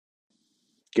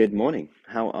Good morning.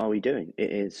 How are we doing? It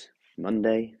is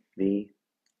Monday, the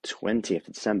 20th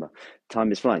of December. Time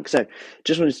is flying. So,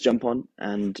 just wanted to jump on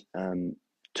and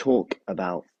talk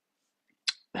about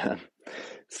uh,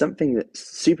 something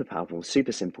that's super powerful,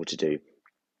 super simple to do,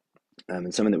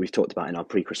 and something that we've talked about in our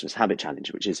pre Christmas habit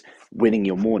challenge, which is winning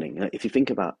your morning. If you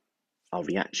think about our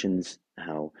reactions,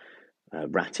 how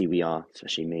ratty we are,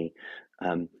 especially me,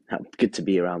 how good to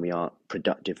be around we are,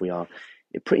 productive we are,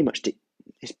 it pretty much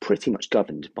is pretty much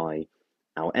governed by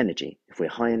our energy. If we're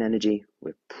high in energy,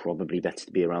 we're probably better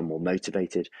to be around, more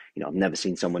motivated. I've never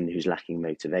seen someone who's lacking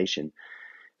motivation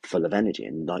full of energy,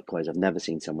 and likewise, I've never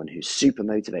seen someone who's super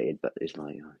motivated but is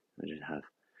like, oh, I just have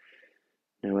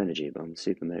no energy, but I'm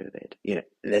super motivated.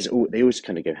 They always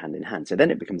kind of go hand in hand. So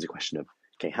then it becomes a question of,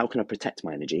 okay, how can I protect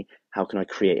my energy? How can I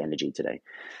create energy today?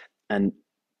 And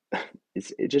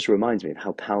it just reminds me of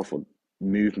how powerful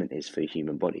movement is for the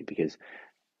human body, because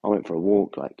I went for a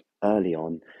walk like early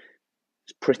on.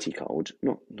 It's pretty cold,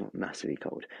 not massively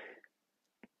cold,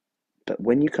 but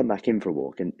when you come back in for a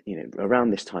walk, and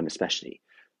around this time especially,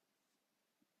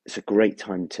 it's a great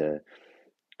time to,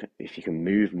 if you can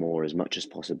move more as much as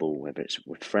possible, whether it's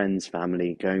with friends,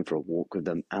 family, going for a walk with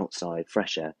them outside,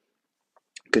 fresh air,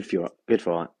 good for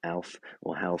our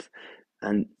health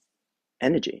and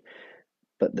energy.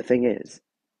 But the thing is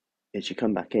you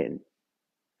come back in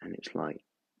and it's like,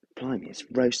 blimey, it's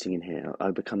roasting in here.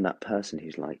 I become that person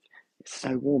who's like, it's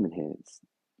so warm in here.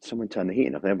 Someone turn the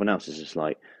heating up. Everyone else is just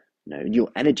like, your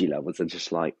energy levels are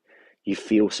just like, you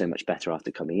feel so much better after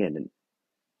coming in.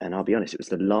 And I'll be honest, it was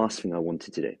the last thing I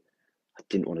wanted to do. I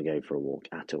didn't want to go for a walk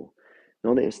at all.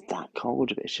 Not that it's that cold,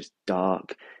 but it's just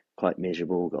dark, quite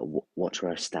miserable. Got to watch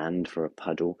where I stand for a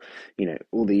puddle.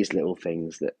 All these little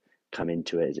things that come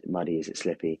into it. Is it muddy? Is it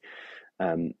slippy?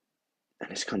 And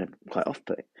it's kind of quite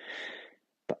off-putting.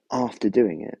 But after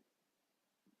doing it,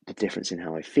 the difference in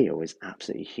how I feel is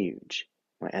absolutely huge.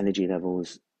 My energy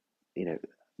levels, you know,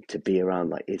 to be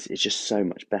around, like, it's just so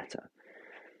much better.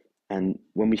 And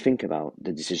when we think about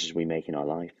the decisions we make in our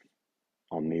life,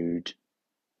 our mood,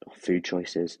 our food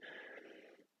choices,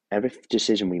 every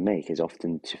decision we make is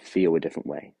often to feel a different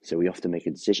way. So we often make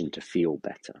a decision to feel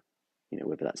better.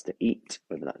 Whether that's to eat,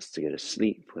 whether that's to go to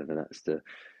sleep, whether that's to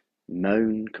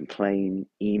moan, complain,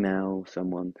 email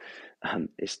someone,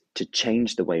 is to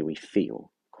change the way we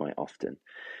feel quite often.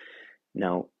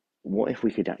 Now, what if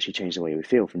we could actually change the way we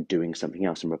feel from doing something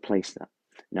else and replace that?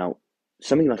 Now,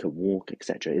 something like a walk,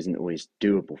 etc., isn't always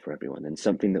doable for everyone, and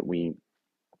something that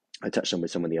I touched on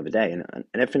with someone the other day, and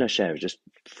everything I share is just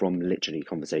from literally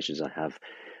conversations I have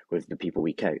with the people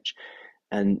we coach.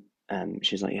 And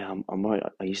she's like, yeah, I'm right.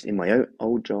 I used to, in my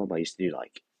old job, I used to do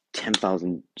like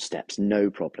 10,000 steps, no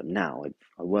problem. Now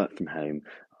I work from home.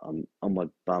 I'm on my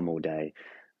bum all day,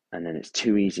 and then it's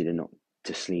too easy to not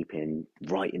to sleep in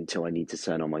right until I need to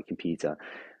turn on my computer.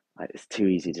 It's too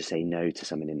easy to say no to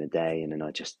someone in the day, and then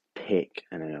I just pick,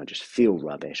 and then I just feel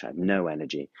rubbish. I have no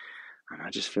energy, and I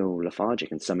just feel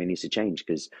lethargic, and something needs to change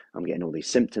because I'm getting all these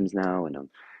symptoms now, and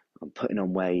I'm putting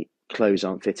on weight, clothes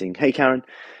aren't fitting. Hey Karen,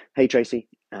 hey Tracy,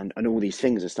 and all these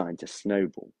things are starting to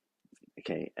snowball.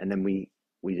 Okay, and then we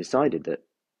decided that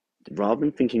rather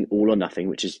than thinking all or nothing,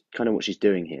 which is kind of what she's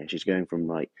doing here, she's going from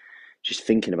like, she's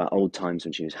thinking about old times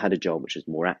when she had a job which was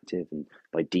more active, and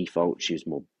by default she was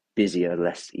more busier,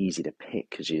 less easy to pick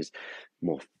because she was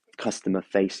more customer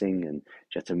facing and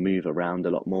she had to move around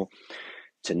a lot more,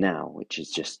 to now, which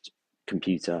is just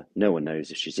computer. No one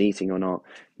knows if she's eating or not,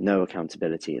 no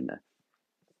accountability in there.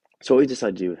 So what we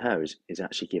decided to do with her is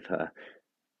actually give her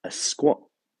a squat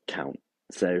count.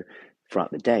 So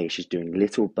throughout the day, she's doing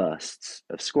little bursts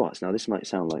of squats. Now, this might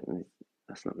sound like,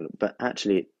 that's not good, but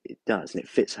actually it does, and it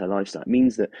fits her lifestyle. It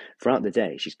means that throughout the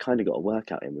day, she's kind of got a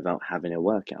workout in without having a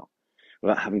workout,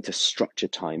 without having to structure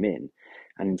time in.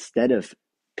 And instead of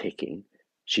picking,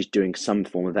 she's doing some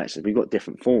form of exercise. We've got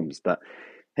different forms, but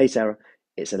hey, Sarah,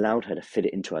 it's allowed her to fit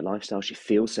it into her lifestyle. She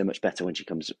feels so much better when she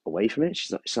comes away from it.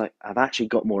 She's like, I've actually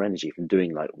got more energy from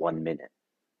doing like 1 minute.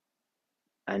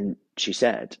 And she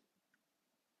said,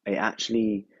 it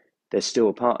actually, there's still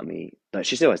a part of me, like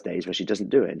she still has days where she doesn't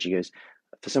do it. And she goes,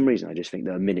 for some reason, I just think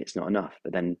that a minute's not enough.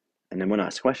 And then when I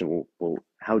ask the question, well,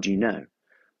 how do you know?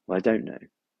 Well, I don't know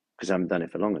because I haven't done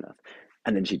it for long enough.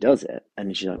 And then she does it, and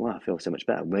then she's like, wow, I feel so much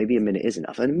better. Maybe a minute is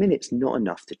enough. And a minute's not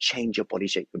enough to change your body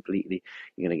shape completely.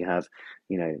 You're going to have,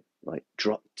 like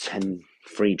drop 10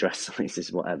 free dress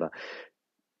sizes, whatever.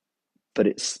 But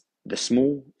it's the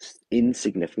small,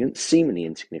 insignificant, seemingly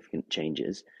insignificant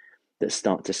changes that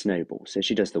start to snowball. So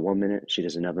she does the 1 minute, she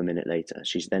does another minute later.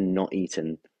 She's then not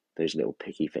eaten those little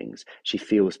picky things. She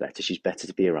feels better. She's better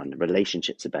to be around. The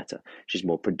relationships are better. She's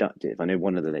more productive. I know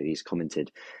one of the ladies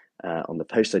commented on the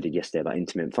post I did yesterday about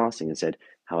intermittent fasting and said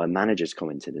how her managers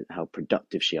commented how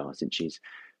productive she is, since she's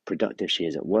productive she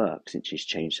is at work, since she's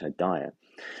changed her diet.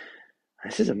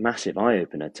 This is a massive eye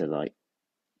opener to like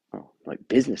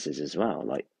businesses as well,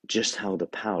 like just how the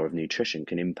power of nutrition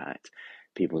can impact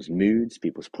people's moods,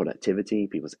 people's productivity,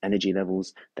 people's energy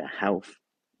levels, their health,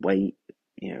 weight,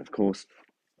 of course,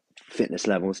 fitness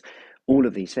levels, all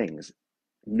of these things,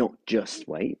 not just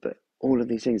weight, but all of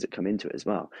these things that come into it as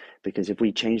well. Because if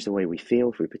we change the way we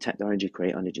feel, if we protect our energy,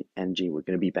 create energy, we're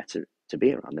going to be better to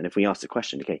be around. And if we ask the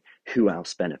question, okay, who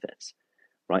else benefits?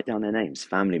 Write down their names,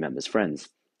 family members, friends.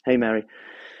 Hey, Mary,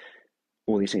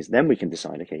 all these things. Then we can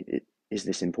decide, okay, is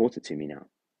this important to me now?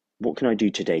 What can I do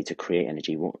today to create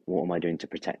energy? What am I doing to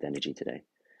protect energy today?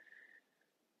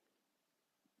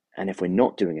 And if we're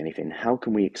not doing anything, how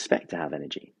can we expect to have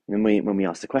energy? And when we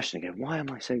ask the question again, why am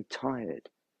I so tired?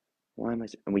 And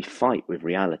we fight with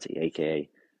reality, aka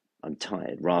I'm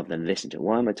tired, rather than listen to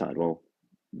why am I tired? Well,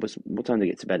 what time did I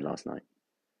get to bed last night?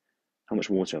 How much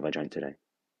water have I drank today?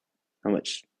 How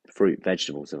much fruit,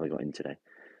 vegetables have I got in today?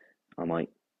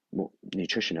 What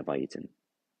nutrition have I eaten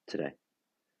today?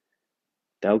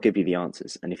 They'll give you the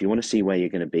answers. And if you want to see where you're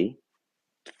going to be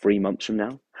 3 months from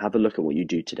now, have a look at what you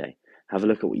do today. Have a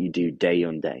look at what you do day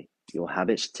on day. Your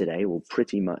habits today will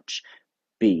pretty much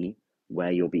be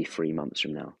where you'll be 3 months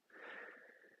from now.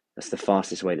 That's the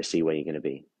fastest way to see where you're going to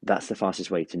be. That's the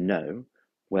fastest way to know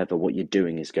whether what you're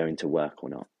doing is going to work or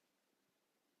not.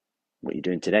 What you're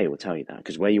doing today will tell you that,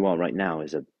 because where you are right now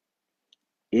is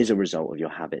a result of your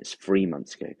habits 3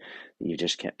 months ago that you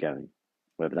just kept going.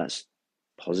 Whether that's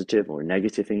positive or a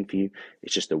negative thing for you,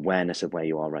 it's just awareness of where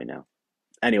you are right now.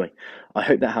 Anyway, I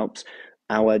hope that helps.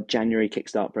 Our January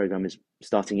Kickstart program is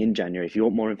starting in January. If you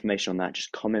want more information on that,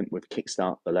 just comment with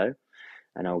Kickstart below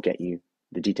and I'll get you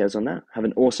the details on that. Have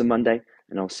an awesome Monday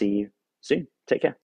and I'll see you soon. Take care.